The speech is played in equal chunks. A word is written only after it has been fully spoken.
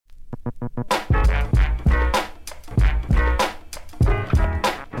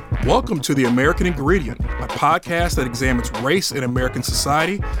Welcome to The American Ingredient, a podcast that examines race in American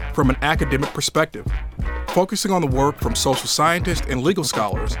society from an academic perspective. Focusing on the work from social scientists and legal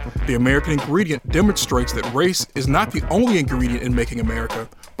scholars, The American Ingredient demonstrates that race is not the only ingredient in making America,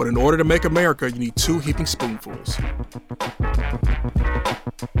 but in order to make America, you need two heaping spoonfuls.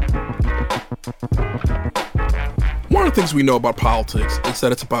 One of the things we know about politics is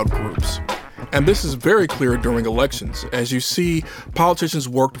that it's about groups. And this is very clear during elections, as you see politicians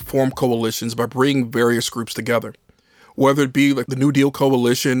work to form coalitions by bringing various groups together. Whether it be like the New Deal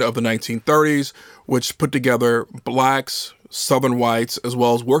coalition of the 1930s, which put together blacks, Southern whites, as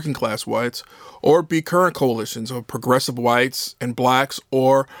well as working class whites, or it be current coalitions of progressive whites and blacks,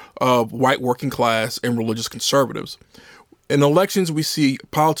 or of white working class and religious conservatives. In elections, we see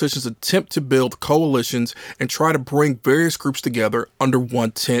politicians attempt to build coalitions and try to bring various groups together under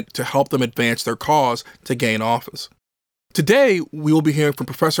one tent to help them advance their cause to gain office. Today, we will be hearing from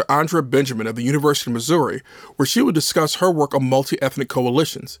Professor Andrea Benjamin of the University of Missouri, where she will discuss her work on multi-ethnic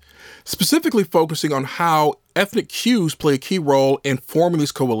coalitions, specifically focusing on how ethnic cues play a key role in forming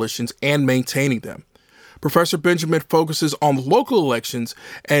these coalitions and maintaining them. Professor Benjamin focuses on the local elections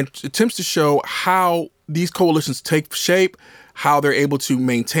and attempts to show how these coalitions take shape, how they're able to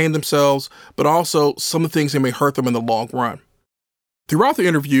maintain themselves, but also some of the things that may hurt them in the long run. Throughout the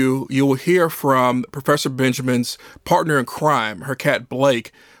interview, you will hear from Professor Benjamin's partner in crime, her cat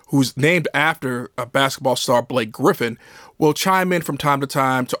Blake, who's named after a basketball star Blake Griffin, will chime in from time to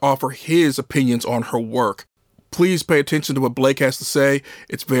time to offer his opinions on her work. Please pay attention to what Blake has to say.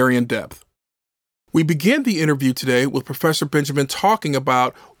 It's very in-depth. We begin the interview today with Professor Benjamin talking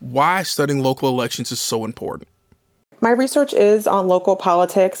about why studying local elections is so important. My research is on local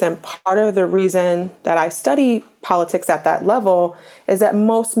politics, and part of the reason that I study politics at that level is that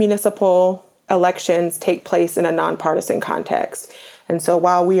most municipal elections take place in a nonpartisan context. And so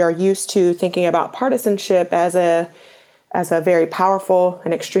while we are used to thinking about partisanship as a very powerful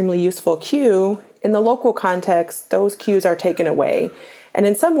and extremely useful cue, in the local context, those cues are taken away. And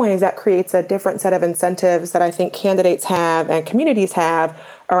in some ways, that creates a different set of incentives that I think candidates have and communities have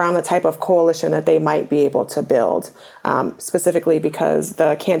around the type of coalition that they might be able to build, specifically because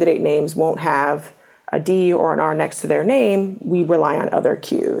the candidate names won't have a D or an R next to their name. We rely on other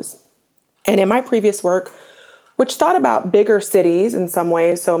cues. And in my previous work, which thought about bigger cities in some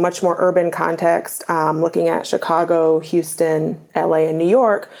ways, so much more urban context, looking at Chicago, Houston, LA, and New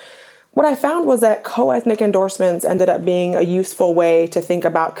York, what I found was that co-ethnic endorsements ended up being a useful way to think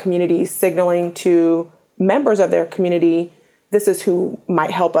about communities signaling to members of their community, this is who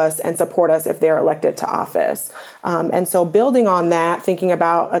might help us and support us if they're elected to office. And so building on that, thinking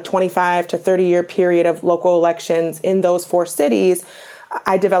about a 25 to 30-year period of local elections in those four cities,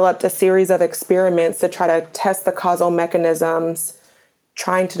 I developed a series of experiments to try to test the causal mechanisms,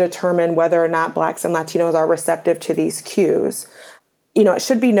 trying to determine whether or not Blacks and Latinos are receptive to these cues. You know, it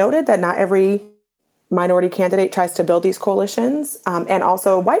should be noted that not every minority candidate tries to build these coalitions. And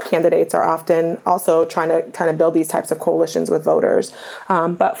also white candidates are often also trying to build these types of coalitions with voters.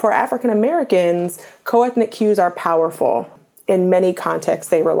 But for African Americans, co-ethnic cues are powerful. In many contexts,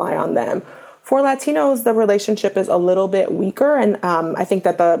 they rely on them. For Latinos, the relationship is a little bit weaker. And I think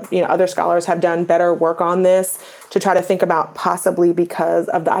that other scholars have done better work on this to try to think about possibly because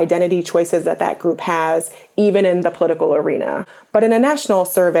of the identity choices that group has, even in the political arena. But in a national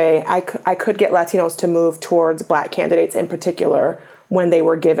survey, I could get Latinos to move towards Black candidates in particular when they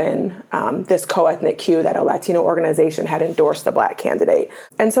were given this co-ethnic cue that a Latino organization had endorsed the Black candidate.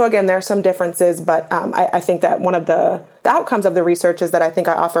 And so again, there are some differences, but I think that one of the outcomes of the research is that I think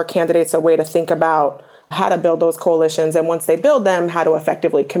I offer candidates a way to think about how to build those coalitions, and once they build them, how to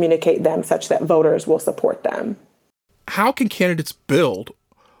effectively communicate them such that voters will support them. How can candidates build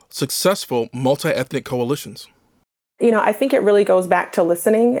successful multi-ethnic coalitions? You know, I think it really goes back to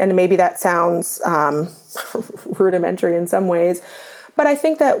listening, and maybe that sounds rudimentary in some ways. But I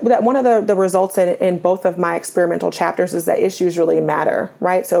think that one of the results in both of my experimental chapters is that issues really matter,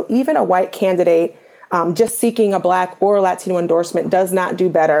 right? So even a white candidate just seeking a Black or Latino endorsement does not do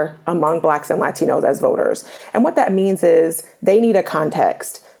better among Blacks and Latinos as voters. And what that means is they need a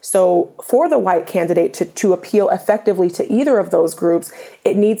context. So for the white candidate to appeal effectively to either of those groups,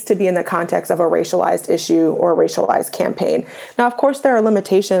 it needs to be in the context of a racialized issue or a racialized campaign. Now, of course, there are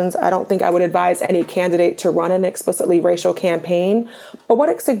limitations. I don't think I would advise any candidate to run an explicitly racial campaign. But what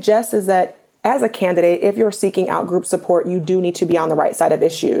it suggests is that as a candidate, if you're seeking out group support, you do need to be on the right side of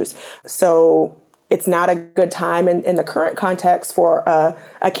issues. So it's not a good time in the current context for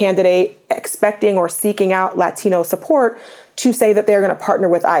a candidate expecting or seeking out Latino support to say that they're going to partner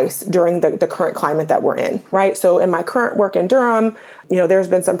with ICE during the current climate that we're in, right? So in my current work in Durham, there's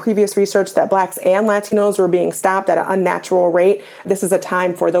been some previous research that Blacks and Latinos were being stopped at an unnatural rate. This is a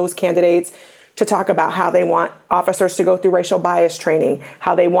time for those candidates to talk about how they want officers to go through racial bias training,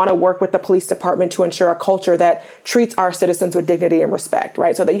 how they want to work with the police department to ensure a culture that treats our citizens with dignity and respect,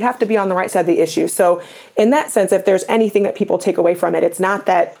 right? So that you have to be on the right side of the issue. So in that sense, if there's anything that people take away from it, it's not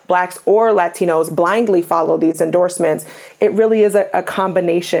that Blacks or Latinos blindly follow these endorsements. It really is a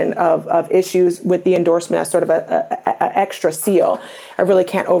combination of issues with the endorsement as sort of a extra seal. I really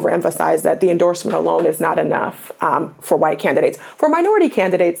can't overemphasize that the endorsement alone is not enough for white candidates. For minority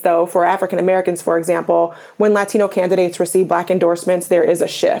candidates, though, for African Americans, for example, when Latino candidates receive Black endorsements, there is a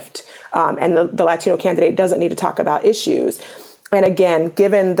shift. And the Latino candidate doesn't need to talk about issues. And again,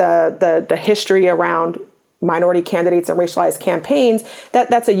 given the history around minority candidates and racialized campaigns,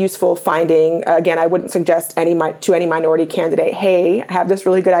 that's a useful finding. Again, I wouldn't suggest to any minority candidate, hey, I have this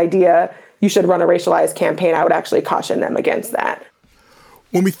really good idea, you should run a racialized campaign. I would actually caution them against that.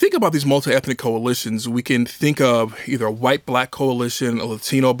 When we think about these multi-ethnic coalitions, we can think of either a white-black coalition, a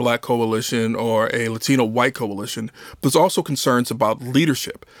Latino-black coalition, or a Latino-white coalition. But there's also concerns about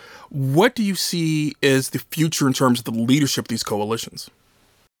leadership. What do you see as the future in terms of the leadership of these coalitions?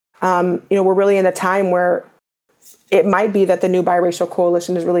 We're really in a time where it might be that the new biracial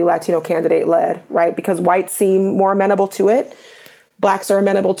coalition is really Latino candidate led, right? Because whites seem more amenable to it. Blacks are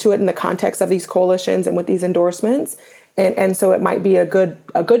amenable to it in the context of these coalitions and with these endorsements. And so it might be a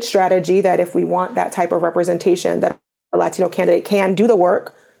good strategy that if we want that type of representation, that a Latino candidate can do the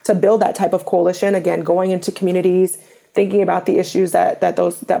work to build that type of coalition, again, going into communities, thinking about the issues that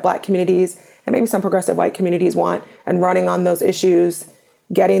Black communities and maybe some progressive white communities want, and running on those issues,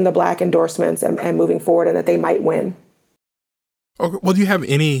 getting the Black endorsements and moving forward, and that they might win. Okay. Well, do you have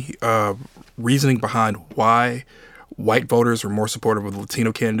any reasoning behind why white voters are more supportive of the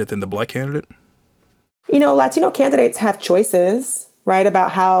Latino candidate than the Black candidate? Latino candidates have choices, right,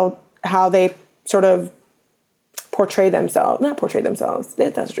 about how they sort of portray themselves. Not portray themselves.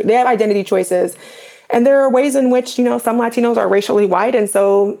 That's true. They have identity choices. And there are ways in which, some Latinos are racially white, and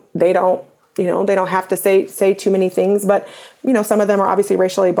so they don't have to say too many things. But, some of them are obviously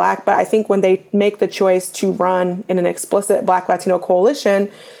racially Black. But I think when they make the choice to run in an explicit Black Latino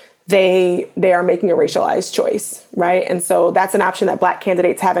coalition, they are making a racialized choice, right? And so that's an option that Black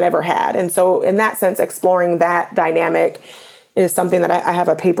candidates haven't ever had. And so in that sense, exploring that dynamic is something that I have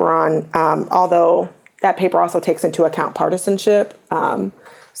a paper on, although that paper also takes into account partisanship.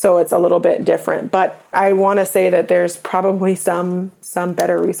 So it's a little bit different. But I want to say that there's probably some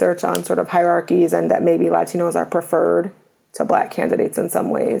better research on sort of hierarchies, and that maybe Latinos are preferred to Black candidates in some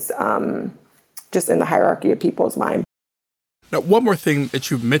ways, just in the hierarchy of people's mind. Now, one more thing that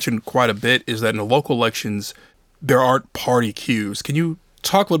you've mentioned quite a bit is that in the local elections, there aren't party cues. Can you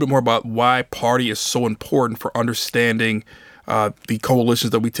talk a little bit more about why party is so important for understanding the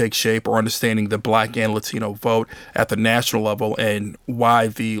coalitions that we take shape, or understanding the Black and Latino vote at the national level, and why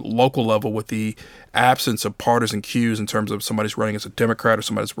the local level, with the absence of partisan cues in terms of somebody's running as a Democrat or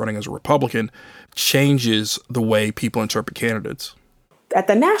somebody's running as a Republican, changes the way people interpret candidates? At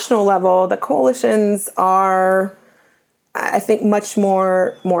the national level, the coalitions are, I think, much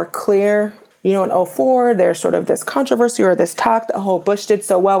more clear. In 2004, there's sort of this controversy or this talk that, Bush did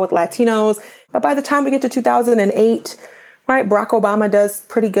so well with Latinos. But by the time we get to 2008, right, Barack Obama does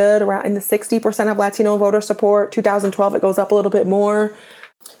pretty good, around in the 60% of Latino voter support. 2012, it goes up a little bit more.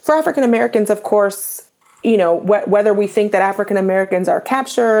 For African Americans, of course, whether we think that African Americans are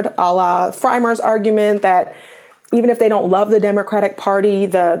captured, a la Frymer's argument that even if they don't love the Democratic Party,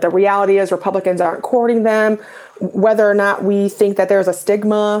 the reality is Republicans aren't courting them. Whether or not we think that there's a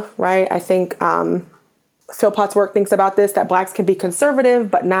stigma, right? I think Philpott's work thinks about this, that Blacks can be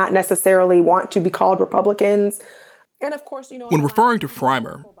conservative, but not necessarily want to be called Republicans. And of course, when referring to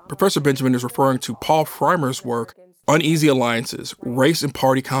Frymer, Professor Benjamin is referring to Paul Frymer's work, Uneasy Alliances, Race and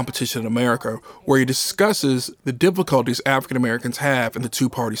Party Competition in America, where he discusses the difficulties African Americans have in the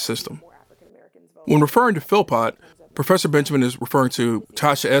two-party system. When referring to Philpott, Professor Benjamin is referring to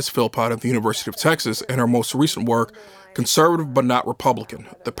Tasha S. Philpott of the University of Texas and her most recent work, Conservative but Not Republican,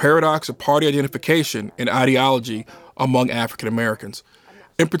 The Paradox of Party Identification and Ideology Among African Americans.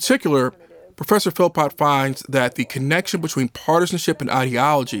 In particular, Professor Philpott finds that the connection between partisanship and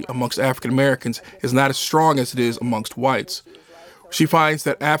ideology amongst African Americans is not as strong as it is amongst whites. She finds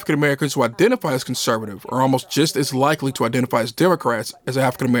that African Americans who identify as conservative are almost just as likely to identify as Democrats as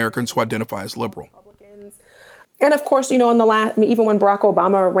African Americans who identify as liberal. And of course, even when Barack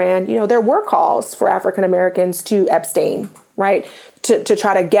Obama ran, there were calls for African Americans to abstain, right? To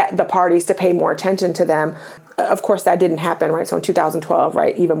try to get the parties to pay more attention to them. Of course, that didn't happen, right? So in 2012,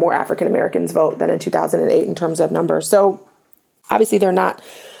 right, even more African Americans vote than in 2008 in terms of numbers. So obviously they're not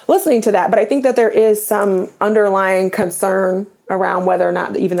listening to that. But I think that there is some underlying concern around whether or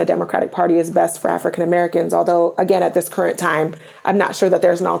not even the Democratic Party is best for African Americans. Although, again, at this current time, I'm not sure that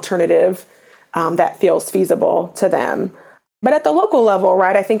there's an alternative that feels feasible to them. But at the local level,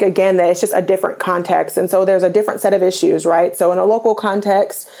 right, I think, again, that it's just a different context. And so there's a different set of issues, right? So in a local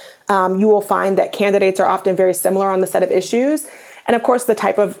context, you will find that candidates are often very similar on the set of issues. And of course, the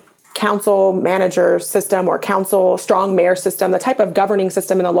type of council manager system or council strong mayor system, the type of governing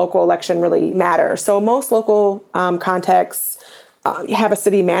system in a local election really matters. So most local contexts have a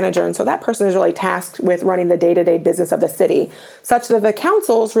city manager. And so that person is really tasked with running the day-to-day business of the city, such that the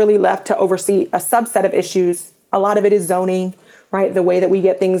council is really left to oversee a subset of issues. A lot of it is zoning, right? The way that we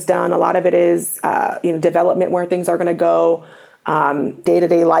get things done. A lot of it is development, where things are going to go,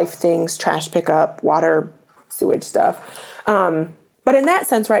 day-to-day life things, trash pickup, water, sewage stuff. But in that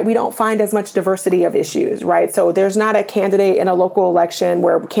sense, right, we don't find as much diversity of issues, right? So there's not a candidate in a local election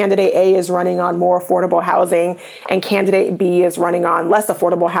where candidate A is running on more affordable housing and candidate B is running on less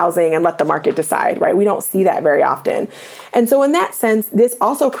affordable housing and let the market decide, right? We don't see that very often. And so in that sense, this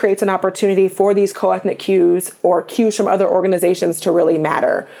also creates an opportunity for these co-ethnic cues or cues from other organizations to really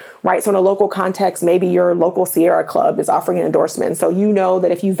matter, right? So in a local context, maybe your local Sierra Club is offering an endorsement. So you know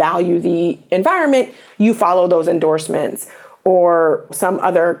that if you value the environment, you follow those endorsements, or some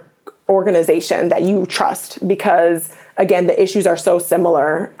other organization that you trust because, again, the issues are so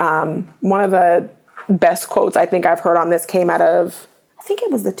similar. One of the best quotes I think I've heard on this came out of, I think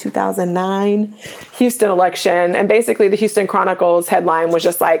it was the 2009 Houston election. And basically the Houston Chronicle's headline was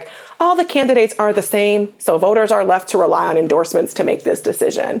just like, all the candidates are the same, so voters are left to rely on endorsements to make this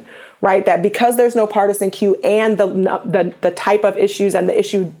decision, right? That because there's no partisan cue and the type of issues and the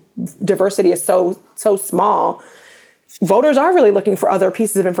issue diversity is so small, voters are really looking for other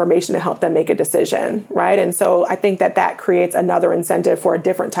pieces of information to help them make a decision, right? And so I think that creates another incentive for a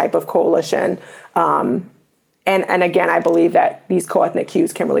different type of coalition. And again, I believe that these co-ethnic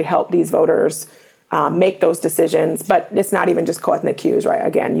cues can really help these voters make those decisions. But it's not even just co-ethnic cues, right?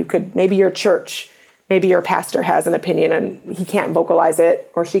 Again, maybe your church, maybe your pastor has an opinion and he can't vocalize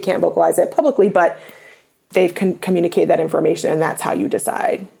it or she can't vocalize it publicly, but they've communicated that information and that's how you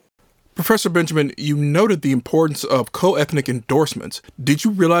decide. Professor Benjamin, you noted the importance of co-ethnic endorsements. Did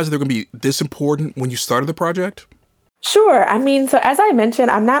you realize they're going to be this important when you started the project? Sure. I mean, so as I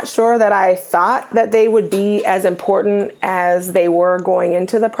mentioned, I'm not sure that I thought that they would be as important as they were going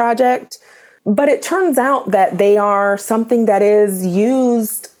into the project, but it turns out that they are something that is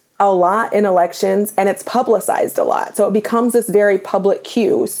used a lot in elections and it's publicized a lot. So it becomes this very public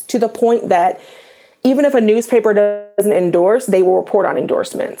cue to the point that even if a newspaper doesn't endorse, they will report on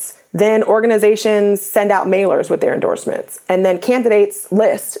endorsements. Then organizations send out mailers with their endorsements. And then candidates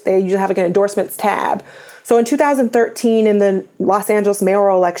list. They usually have like an endorsements tab. So in 2013, in the Los Angeles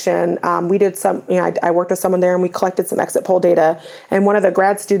mayoral election, we did some, I worked with someone there and we collected some exit poll data. And one of the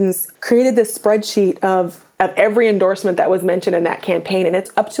grad students created this spreadsheet of every endorsement that was mentioned in that campaign. And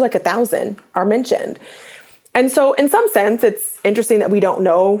it's up to like 1,000 are mentioned. And so in some sense, it's interesting that we don't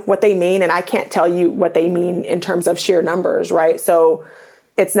know what they mean. And I can't tell you what they mean in terms of sheer numbers, right? So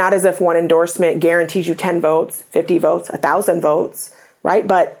it's not as if one endorsement guarantees you 10 votes, 50 votes, 1,000 votes, right?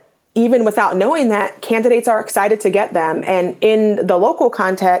 But even without knowing that, candidates are excited to get them. And in the local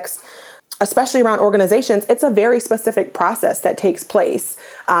context, especially around organizations, it's a very specific process that takes place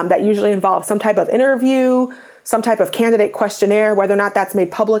that usually involves some type of interview, some type of candidate questionnaire, whether or not that's made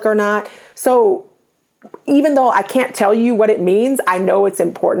public or not. So even though I can't tell you what it means, I know it's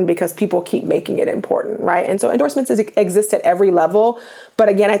important because people keep making it important, right? And so endorsements exist at every level. But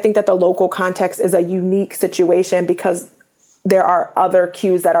again, I think that the local context is a unique situation because there are other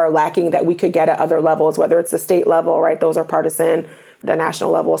cues that are lacking that we could get at other levels, whether it's the state level, right? Those are partisan. The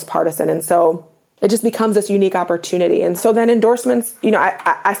national level is partisan. And so it just becomes this unique opportunity. And so then endorsements,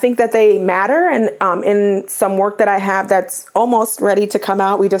 I think that they matter. And in some work that I have that's almost ready to come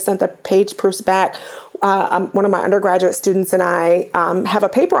out, we just sent the page proofs back. One of my undergraduate students and I have a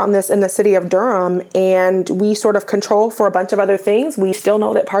paper on this in the city of Durham, and we sort of control for a bunch of other things. We still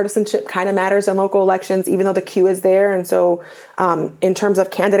know that partisanship kind of matters in local elections, even though the queue is there. And so in terms of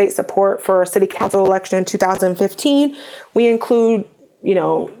candidate support for a city council election in 2015, we include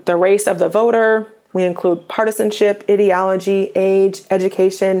the race of the voter. We include partisanship, ideology, age,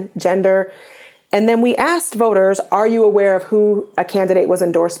 education, gender. And then we asked voters, are you aware of who a candidate was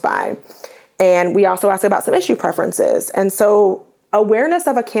endorsed by? And we also asked about some issue preferences. And so awareness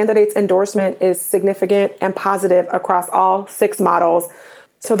of a candidate's endorsement is significant and positive across all 6 models.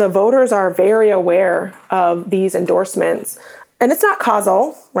 So the voters are very aware of these endorsements. And it's not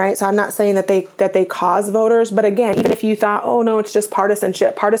causal, right? So I'm not saying that they cause voters. But again, even if you thought, oh, no, it's just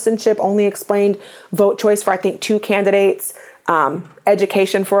partisanship. Partisanship only explained vote choice for, I think, 2 candidates,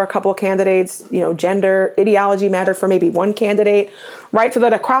 education for a couple of candidates, gender, ideology mattered for maybe 1 candidate, right? So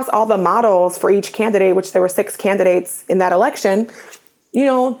that across all the models for each candidate, which there were 6 candidates in that election,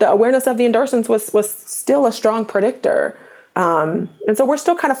 the awareness of the endorsements was still a strong predictor. And so we're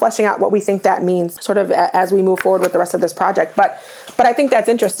still kind of fleshing out what we think that means sort of as we move forward with the rest of this project. But I think that's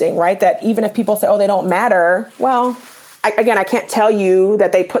interesting, right? That even if people say, oh, they don't matter, well, I can't tell you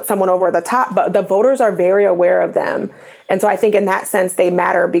that they put someone over the top, but the voters are very aware of them. And so I think in that sense, they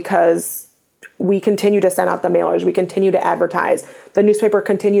matter because we continue to send out the mailers. We continue to advertise. The newspaper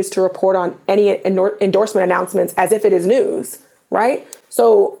continues to report on any endorsement announcements as if it is news, right?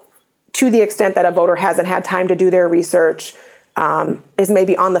 So to the extent that a voter hasn't had time to do their research, is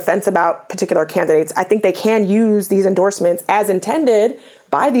maybe on the fence about particular candidates, I think they can use these endorsements as intended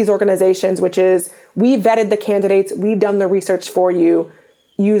by these organizations, which is we vetted the candidates, we've done the research for you,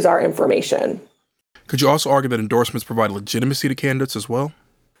 use our information. Could you also argue that endorsements provide legitimacy to candidates as well?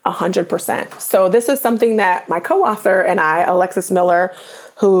 100%. So this is something that my co-author and I, Alexis Miller,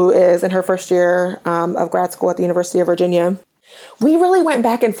 who is in her first year of grad school at the University of Virginia, we really went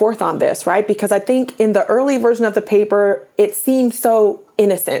back and forth on this, right? Because I think in the early version of the paper, it seemed so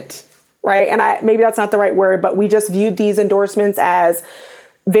innocent, right? And maybe that's not the right word, but we just viewed these endorsements as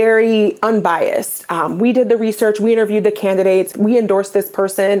very unbiased. We did the research, we interviewed the candidates, we endorsed this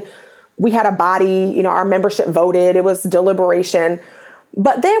person, we had a body, our membership voted, it was deliberation.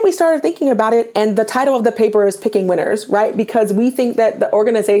 But then we started thinking about it, and the title of the paper is Picking Winners, right? Because we think that the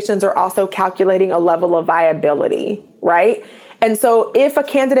organizations are also calculating a level of viability, right? And so if a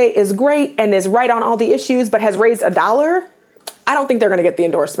candidate is great and is right on all the issues, but has raised $1, I don't think they're going to get the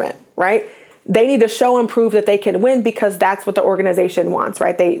endorsement, right? They need to show and prove that they can win because that's what the organization wants,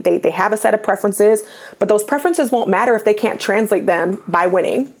 right? They have a set of preferences, but those preferences won't matter if they can't translate them by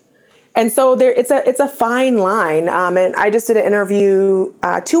winning. And so it's a fine line. And I just did an interview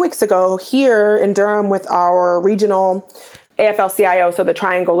 2 weeks ago here in Durham with our regional AFL-CIO, so the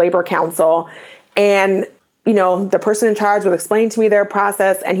Triangle Labor Council. And the person in charge was explaining to me their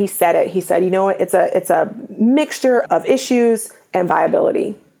process, and he said it. He said, it's a mixture of issues and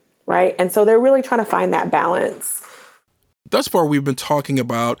viability, right? And so they're really trying to find that balance. Thus far, we've been talking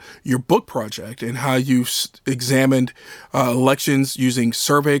about your book project and how you examined elections using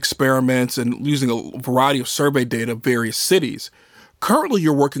survey experiments and using a variety of survey data of various cities. Currently,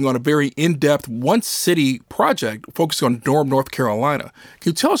 you're working on a very in-depth one-city project focusing on Durham, North Carolina.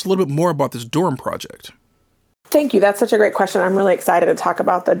 Can you tell us a little bit more about this Durham project? Thank you. That's such a great question. I'm really excited to talk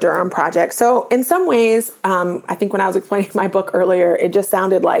about the Durham project. So in some ways, I think when I was explaining my book earlier, it just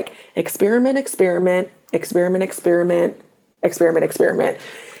sounded like experiment, experiment, experiment, experiment, experiment, experiment.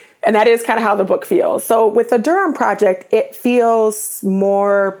 And that is kind of how the book feels. So with the Durham project, it feels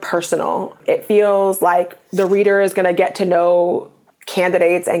more personal. It feels like the reader is going to get to know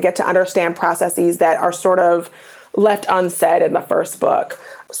candidates and get to understand processes that are sort of left unsaid in the first book.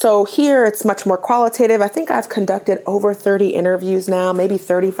 So here it's much more qualitative. I think I've conducted over 30 interviews now, maybe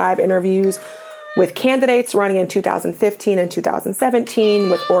 35 interviews with candidates running in 2015 and 2017,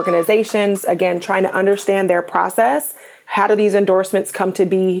 with organizations, again, trying to understand their process. How do these endorsements come to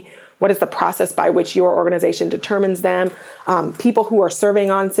be? What is the process by which your organization determines them? People who are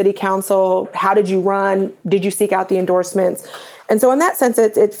serving on city council, how did you run? Did you seek out the endorsements? And so in that sense,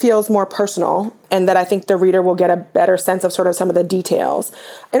 it feels more personal, and that I think the reader will get a better sense of sort of some of the details.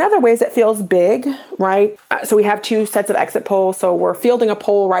 In other ways, it feels big, right? So we have 2 sets of exit polls. So we're fielding a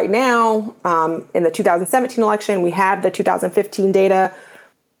poll right now in the 2017 election. We have the 2015 data.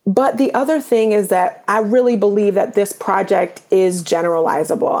 But the other thing is that I really believe that this project is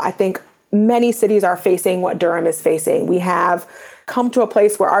generalizable. I think many cities are facing what Durham is facing. We have come to a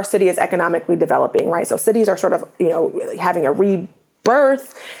place where our city is economically developing, right? So cities are sort of, having a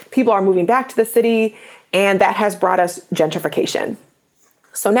rebirth. People are moving back to the city, and that has brought us gentrification.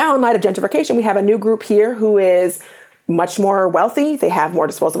 So now in light of gentrification, we have a new group here who is much more wealthy. They have more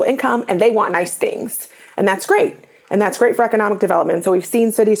disposable income, and they want nice things. And that's great. And that's great for economic development. So we've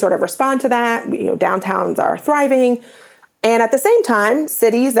seen cities sort of respond to that. Downtowns are thriving. And at the same time,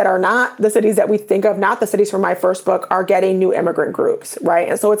 cities that are not the cities that we think of, not the cities from my first book, are getting new immigrant groups, right?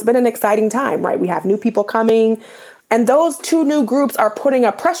 And so it's been an exciting time, right? We have new people coming, and those 2 new groups are putting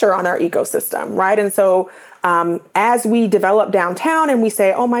a pressure on our ecosystem, right? And so as we develop downtown and we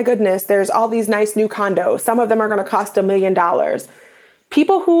say, oh my goodness, there's all these nice new condos, some of them are going to cost $1 million.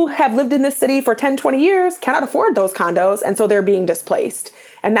 people who have lived in this city for 10, 20 years cannot afford those condos. And so they're being displaced.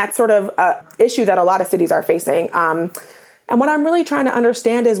 And that's sort of an issue that a lot of cities are facing. And what I'm really trying to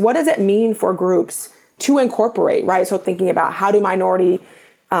understand is, what does it mean for groups to incorporate, right? So thinking about, how do minority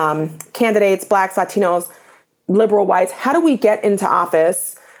candidates, Blacks, Latinos, liberal whites, how do we get into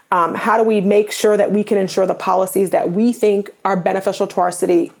office? How do we make sure that we can ensure the policies that we think are beneficial to our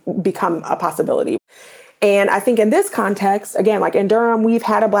city become a possibility? And I think in this context, again, like in Durham, we've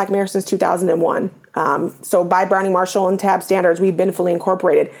had a Black mayor since 2001. So by Browning, Marshall, and TAB standards, we've been fully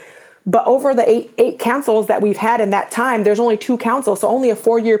incorporated. But over the eight councils that we've had in that time, there's only 2 councils, so only a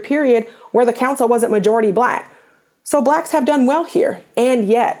 4-year period where the council wasn't majority Black. So Blacks have done well here, and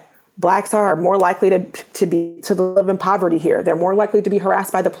yet Blacks are more likely to live in poverty here. They're more likely to be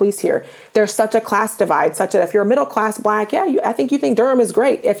harassed by the police here. There's such a class divide, such that if you're a middle class Black, I think you think Durham is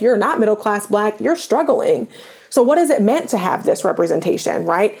great. If you're not middle class Black, you're struggling. So what is it meant to have this representation,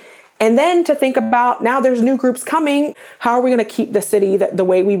 right? And then to think about, now there's new groups coming. How are we going to keep the city the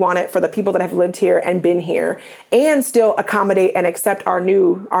way we want it for the people that have lived here and been here, and still accommodate and accept our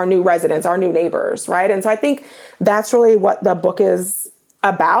new residents, our new neighbors, right? And so I think that's really what the book is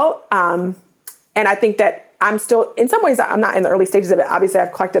about. And I think that I'm still, in some ways, I'm not in the early stages of it. Obviously,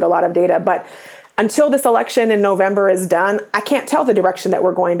 I've collected a lot of data, but until this election in November is done, I can't tell the direction that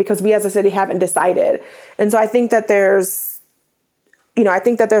we're going, because we as a city haven't decided. And so I think that there's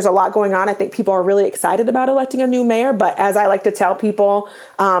a lot going on. I think people are really excited about electing a new mayor. But as I like to tell people,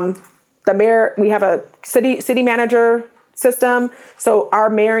 the mayor, we have a city manager system. So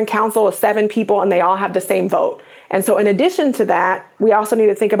our mayor and council is 7 people, and they all have the same vote. And so in addition to that, we also need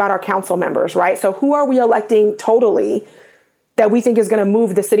to think about our council members, right? So who are we electing totally that we think is going to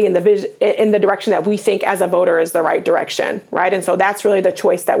move the city in the direction that we think as a voter is the right direction, right? And so that's really the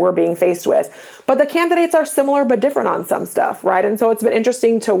choice that we're being faced with. But the candidates are similar but different on some stuff, right? And so it's been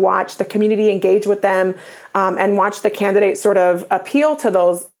interesting to watch the community engage with them, and watch the candidates sort of appeal to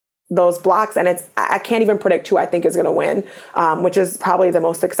those blocks. And I can't even predict who I think is going to win, which is probably the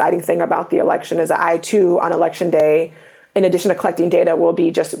most exciting thing about the election, is that I too, on election day, in addition to collecting data, will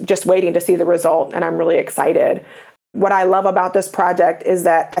be just waiting to see the result. And I'm really excited. What I love about this project is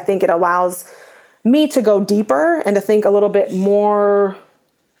that I think it allows me to go deeper and to think a little bit more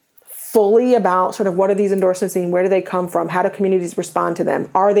fully about sort of, what are these endorsements mean? Where do they come from? How do communities respond to them?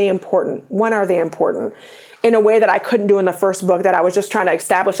 Are they important? When are they important? In a way that I couldn't do in the first book, that I was just trying to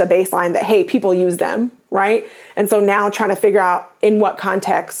establish a baseline that, hey, people use them, right? And so now trying to figure out in what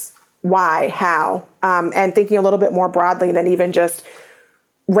context, why, how, and thinking a little bit more broadly than even just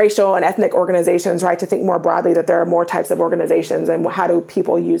racial and ethnic organizations, right? To think more broadly that there are more types of organizations, and how do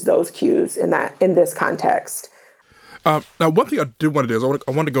people use those cues in this context. Now, one thing I do want to do is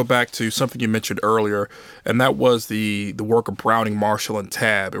I want to go back to something you mentioned earlier, and that was the work of Browning, Marshall, and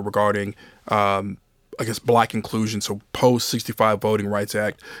TAB regarding, Black inclusion, so post-65 Voting Rights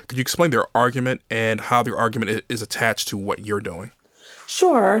Act. Could you explain their argument and how their argument is attached to what you're doing?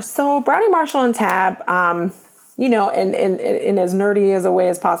 Sure. So Browning, Marshall, and TAB, in as nerdy as a way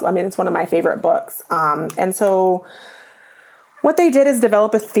as possible. I mean, it's one of my favorite books. And so what they did is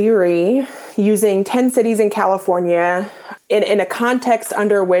develop a theory using 10 cities in California in a context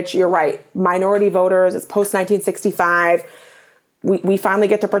under which, you're right, minority voters, it's post-1965. We finally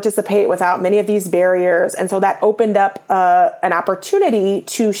get to participate without many of these barriers. And so that opened up an opportunity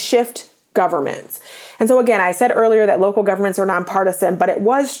to shift governments. And so again, I said earlier that local governments are nonpartisan, but it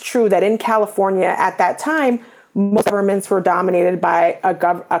was true that in California at that time, most governments were dominated by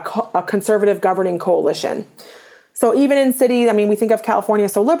a conservative governing coalition. So even in cities, I mean, we think of California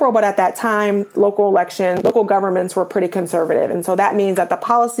so liberal, but at that time, local governments were pretty conservative. And so that means that the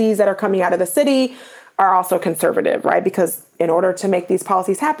policies that are coming out of the city are also conservative, right? Because in order to make these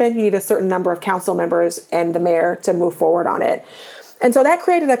policies happen, you need a certain number of council members and the mayor to move forward on it. And so that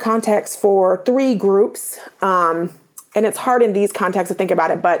created a context for 3 groups. And it's hard in these contexts to think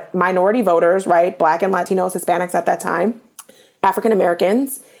about it, but minority voters, right? Black and Latinos, Hispanics at that time, African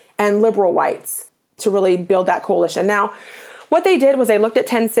Americans, and liberal whites, to really build that coalition. Now, what they did was they looked at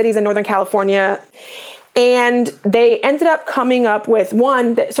 10 cities in Northern California, and they ended up coming up with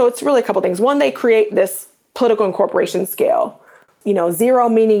so it's really a couple things. One, they create this political incorporation scale. 0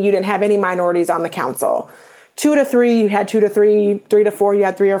 meaning you didn't have any minorities on the council. 2 to 3, you had 2 to 3, 3 to 4, you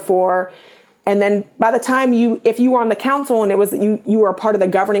had 3 or 4. And then by the time if you were on the council and it was you were a part of the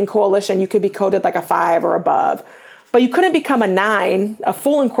governing coalition, you could be coded like a 5 or above. But you couldn't become a 9, a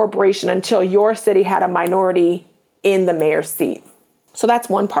full incorporation, until your city had a minority in the mayor's seat. So that's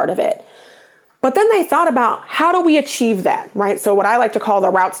one part of it. But then they thought about, how do we achieve that, right? So what I like to call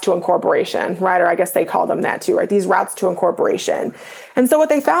the routes to incorporation, right? Or I guess they call them that too, right? These routes to incorporation. And so what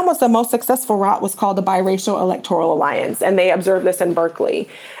they found was the most successful route was called the Biracial Electoral Alliance. And they observed this in Berkeley.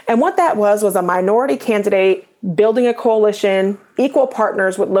 And what that was a minority candidate building a coalition, equal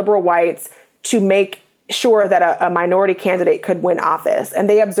partners with liberal whites to make sure that a minority candidate could win office. And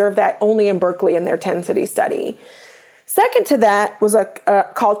they observed that only in Berkeley in their 10-city study. Second to that was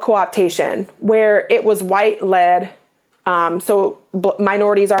called co-optation, where it was white-led. So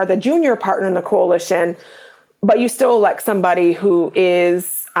minorities are the junior partner in the coalition, but you still elect somebody who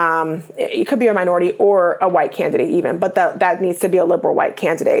is, it could be a minority or a white candidate even, but that needs to be a liberal white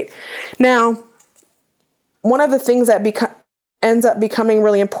candidate. Now, one of the things that ends up becoming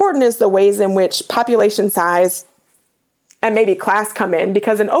really important is the ways in which population size and maybe class come in,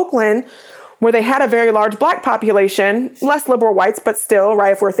 because in Oakland, where they had a very large Black population, less liberal whites, but still,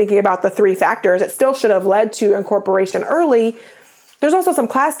 right, if we're thinking about the three factors, it still should have led to incorporation early. There's also some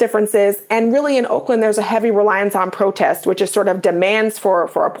class differences. And really in Oakland, there's a heavy reliance on protest, which is sort of demands for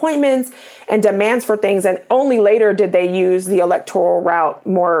appointments and demands for things. And only later did they use the electoral route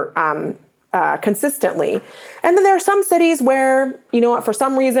more consistently. And then there are some cities where, for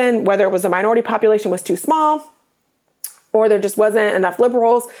some reason, whether it was the minority population was too small, or there just wasn't enough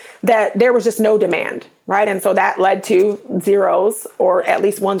liberals, that there was just no demand, right? And so that led to zeros, or at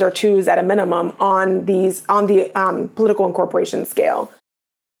least ones or twos at a minimum on the political incorporation scale.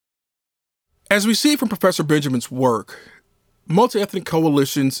 As we see from Professor Benjamin's work, multi-ethnic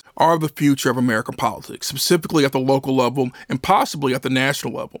coalitions are the future of American politics, specifically at the local level and possibly at the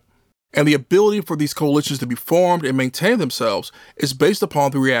national level. And the ability for these coalitions to be formed and maintain themselves is based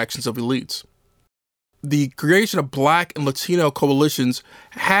upon the reactions of elites. The creation of Black and Latino coalitions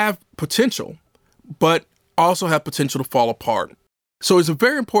have potential, but also have potential to fall apart. So it's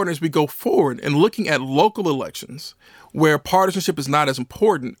very important as we go forward in looking at local elections, where partisanship is not as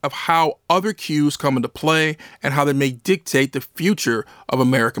important, of how other cues come into play and how they may dictate the future of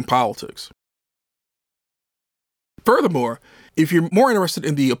American politics. Furthermore, if you're more interested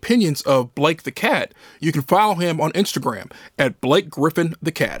in the opinions of Blake the Cat, you can follow him on Instagram at Blake Griffin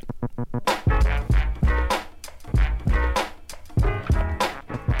the Cat.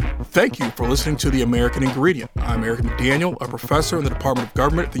 Thank you for listening to The American Ingredient. I'm Eric McDaniel, a professor in the Department of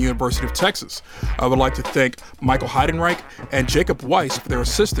Government at the University of Texas. I would like to thank Michael Heidenreich and Jacob Weiss for their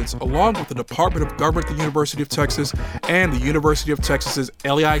assistance, along with the Department of Government at the University of Texas and the University of Texas's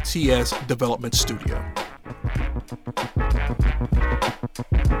LEITS Development Studio.